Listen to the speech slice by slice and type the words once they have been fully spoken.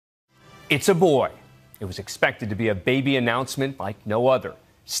It's a boy. It was expected to be a baby announcement like no other,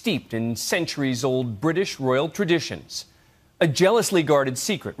 steeped in centuries-old British royal traditions. A jealously guarded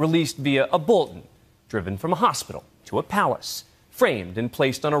secret released via a bulletin, driven from a hospital to a palace, framed and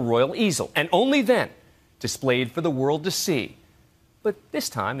placed on a royal easel, and only then displayed for the world to see. But this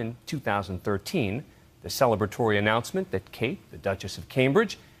time, in 2013, the celebratory announcement that Kate, the Duchess of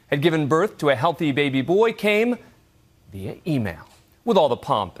Cambridge, had given birth to a healthy baby boy came via email, with all the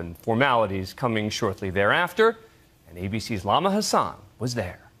pomp and formalities coming shortly thereafter, and ABC's Lama Hassan was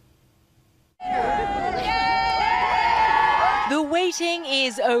there. The waiting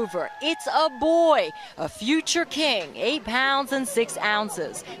is over. It's a boy, a future king, 8 pounds and 6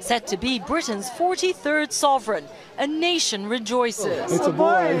 ounces, set to be Britain's 43rd sovereign. A nation rejoices. It's a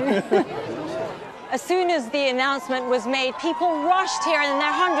boy. As soon as the announcement was made, people rushed here in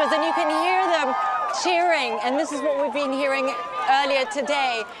their hundreds, and you can hear them cheering. And this is what we've been hearing earlier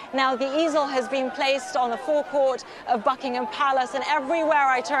today. Now, the easel has been placed on the forecourt of Buckingham Palace, and everywhere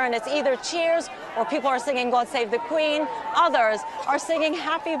I turn, it's either cheers or people are singing God Save the Queen. Others are singing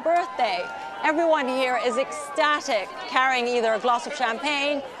Happy Birthday. Everyone here is ecstatic, carrying either a glass of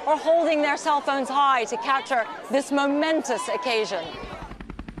champagne or holding their cell phones high to capture this momentous occasion.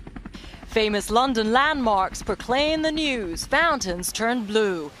 Famous London landmarks proclaim the news. Fountains turned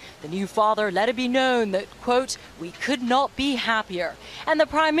blue. The new father let it be known that, quote, "we could not be happier." And the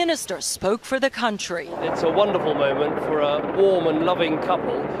Prime Minister spoke for the country. It's a wonderful moment for a warm and loving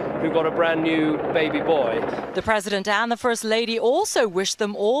couple who got a brand new baby boy. The President and the First Lady also wished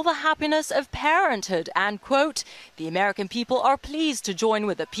them all the happiness of parenthood and, quote, "the American people are pleased to join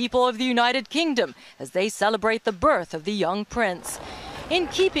with the people of the United Kingdom as they celebrate the birth of the young prince." In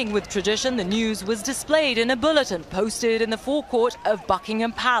keeping with tradition, the news was displayed in a bulletin posted in the forecourt of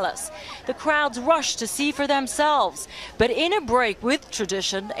Buckingham Palace. The crowds rushed to see for themselves. But in a break with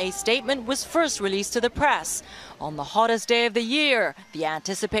tradition, a statement was first released to the press. On the hottest day of the year, the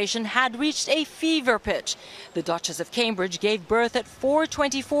anticipation had reached a fever pitch. The Duchess of Cambridge gave birth at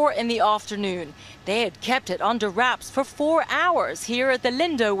 4:24 in the afternoon. They had kept it under wraps for 4 hours here at the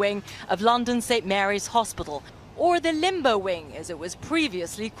Lindo wing of London St Mary's Hospital, or the Limbo Wing, as it was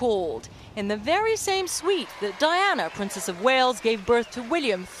previously called, in the very same suite that Diana, Princess of Wales, gave birth to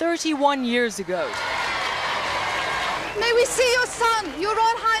William 31 years ago. May we see your son, Your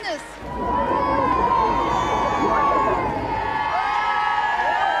Royal Highness?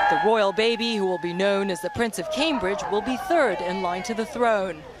 The royal baby, who will be known as the Prince of Cambridge, will be third in line to the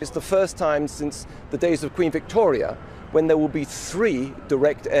throne. It's the first time since the days of Queen Victoria when there will be 3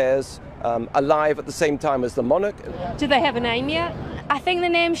 direct heirs alive at the same time as the monarch. Do they have a name yet? I think the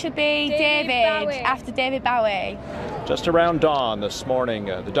name should be David, after David Bowie. Just around dawn this morning,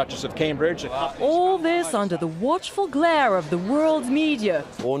 the Duchess of Cambridge. All this under the watchful glare of the world's media.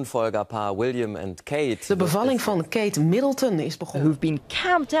 Thronfolgerpaar William and Kate. De bevalling van Kate Middleton is begonnen. Who've been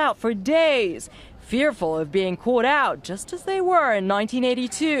camped out for days, fearful of being caught out, just as they were in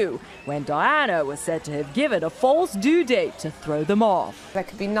 1982, when Diana was said to have given a false due date to throw them off. There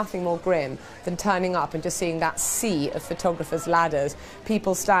could be nothing more grim than turning up and just seeing that sea of photographers' ladders,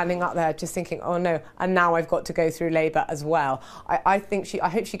 people standing up there just thinking, oh no, and now I've got to go through labour as well. I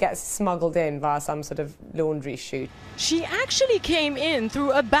hope she gets smuggled in via some sort of laundry chute. She actually came in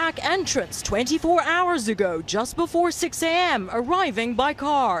through a back entrance 24 hours ago, just before 6 a.m., arriving by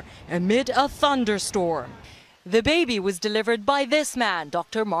car amid a thunderstorm. The baby was delivered by this man,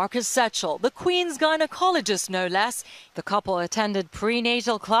 Dr. Marcus Setchell, the Queen's gynecologist, no less. The couple attended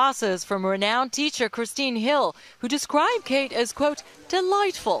prenatal classes from renowned teacher Christine Hill, who described Kate as, quote,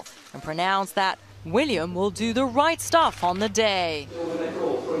 delightful, and pronounced that William will do the right stuff on the day.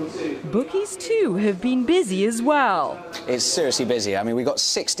 Bookies, too, have been busy as well. It's seriously busy. I mean, we've got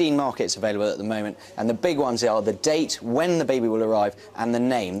 16 markets available at the moment, and the big ones are the date, when the baby will arrive, and the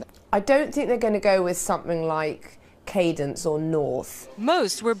name. I don't think they're going to go with something like Cadence or North.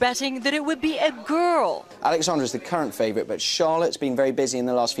 Most were betting that it would be a girl. Alexandra's the current favourite, but Charlotte's been very busy in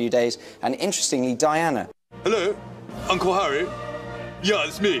the last few days, and interestingly, Diana. Hello, Uncle Harry? Yeah,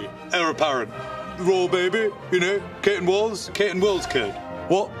 it's me, heir apparent. The royal baby, you know, Kate and Will's kid.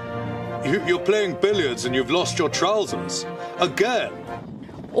 What? You're playing billiards and you've lost your trousers? Again?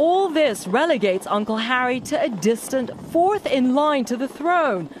 All this relegates Uncle Harry to a distant 4th in line to the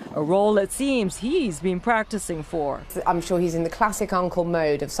throne, a role it seems he's been practicing for. I'm sure he's in the classic uncle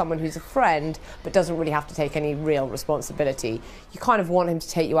mode of someone who's a friend but doesn't really have to take any real responsibility. You kind of want him to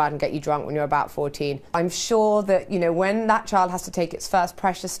take you out and get you drunk when you're about 14. I'm sure that, you know, when that child has to take its first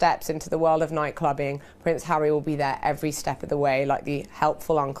precious steps into the world of nightclubbing, Prince Harry will be there every step of the way, like the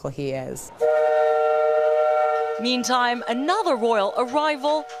helpful uncle he is. Meantime, another royal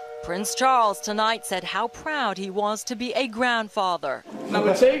arrival Prince Charles tonight said how proud he was to be a grandfather.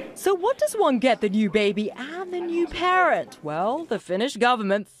 Number 2. So what does one get the new baby and the new parent? Well, the Finnish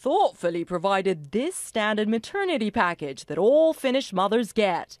government thoughtfully provided this standard maternity package that all Finnish mothers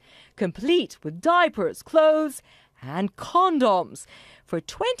get, complete with diapers, clothes and condoms. For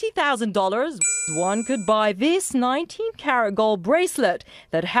 $20,000, one could buy this 19-karat gold bracelet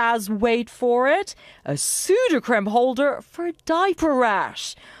that has, wait for it, a Sudocrem holder for diaper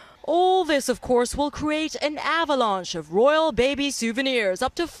rash. All this, of course, will create an avalanche of royal baby souvenirs.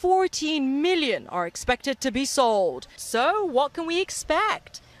 Up to 14 million are expected to be sold. So what can we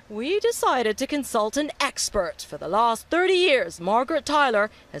expect? We decided to consult an expert. For the last 30 years, Margaret Tyler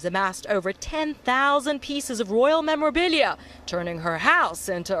has amassed over 10,000 pieces of royal memorabilia, turning her house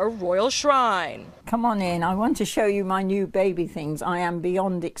into a royal shrine. Come on in, I want to show you my new baby things. I am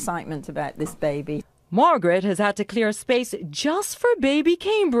beyond excitement about this baby. Margaret has had to clear space just for baby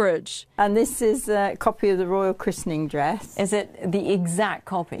Cambridge. And this is a copy of the royal christening dress. Is it the exact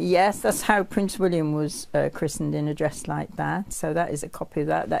copy? Yes, that's how Prince William was christened, in a dress like that. So that is a copy of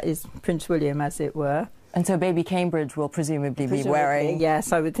that. That is Prince William, as it were. And so baby Cambridge will presumably be wearing...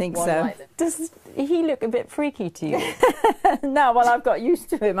 Yes, I would think so. Like does he look a bit freaky to you? No, well, I've got used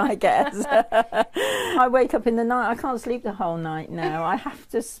to him, I guess. I wake up in the night, I can't sleep the whole night now. I have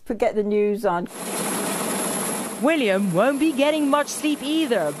to get the news on. William won't be getting much sleep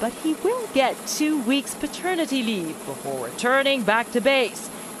either, but he will get 2 weeks paternity leave before returning back to base,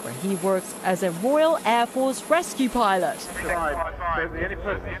 where he works as a Royal Air Force rescue pilot.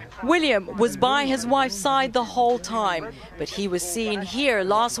 William was by his wife's side the whole time, but he was seen here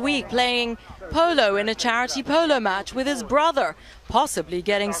last week playing polo in a charity polo match with his brother, possibly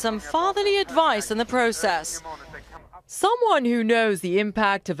getting some fatherly advice in the process. Someone who knows the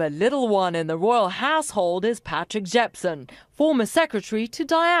impact of a little one in the royal household is Patrick Jepson, former secretary to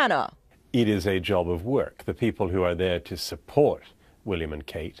Diana. It is a job of work. The people who are there to support William and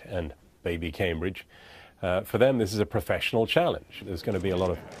Kate and baby Cambridge, for them this is a professional challenge. There's going to be a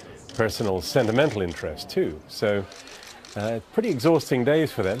lot of personal, sentimental interest too. So pretty exhausting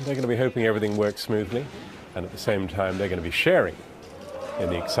days for them. They're going to be hoping everything works smoothly, and at the same time they're going to be sharing in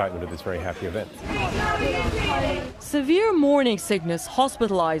the excitement of this very happy event. Severe morning sickness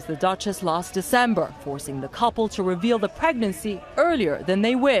hospitalized the Duchess last December, forcing the couple to reveal the pregnancy earlier than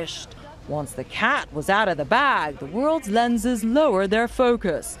they wished. Once the cat was out of the bag, the world's lenses lowered their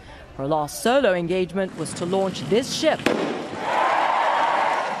focus. Her last solo engagement was to launch this ship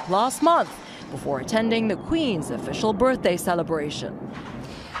last month, before attending the Queen's official birthday celebration.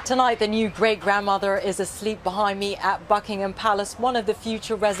 Tonight, the new great-grandmother is asleep behind me at Buckingham Palace, one of the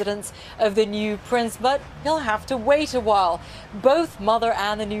future residents of the new prince, but he'll have to wait a while. Both mother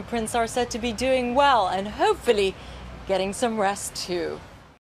and the new prince are said to be doing well and hopefully getting some rest too.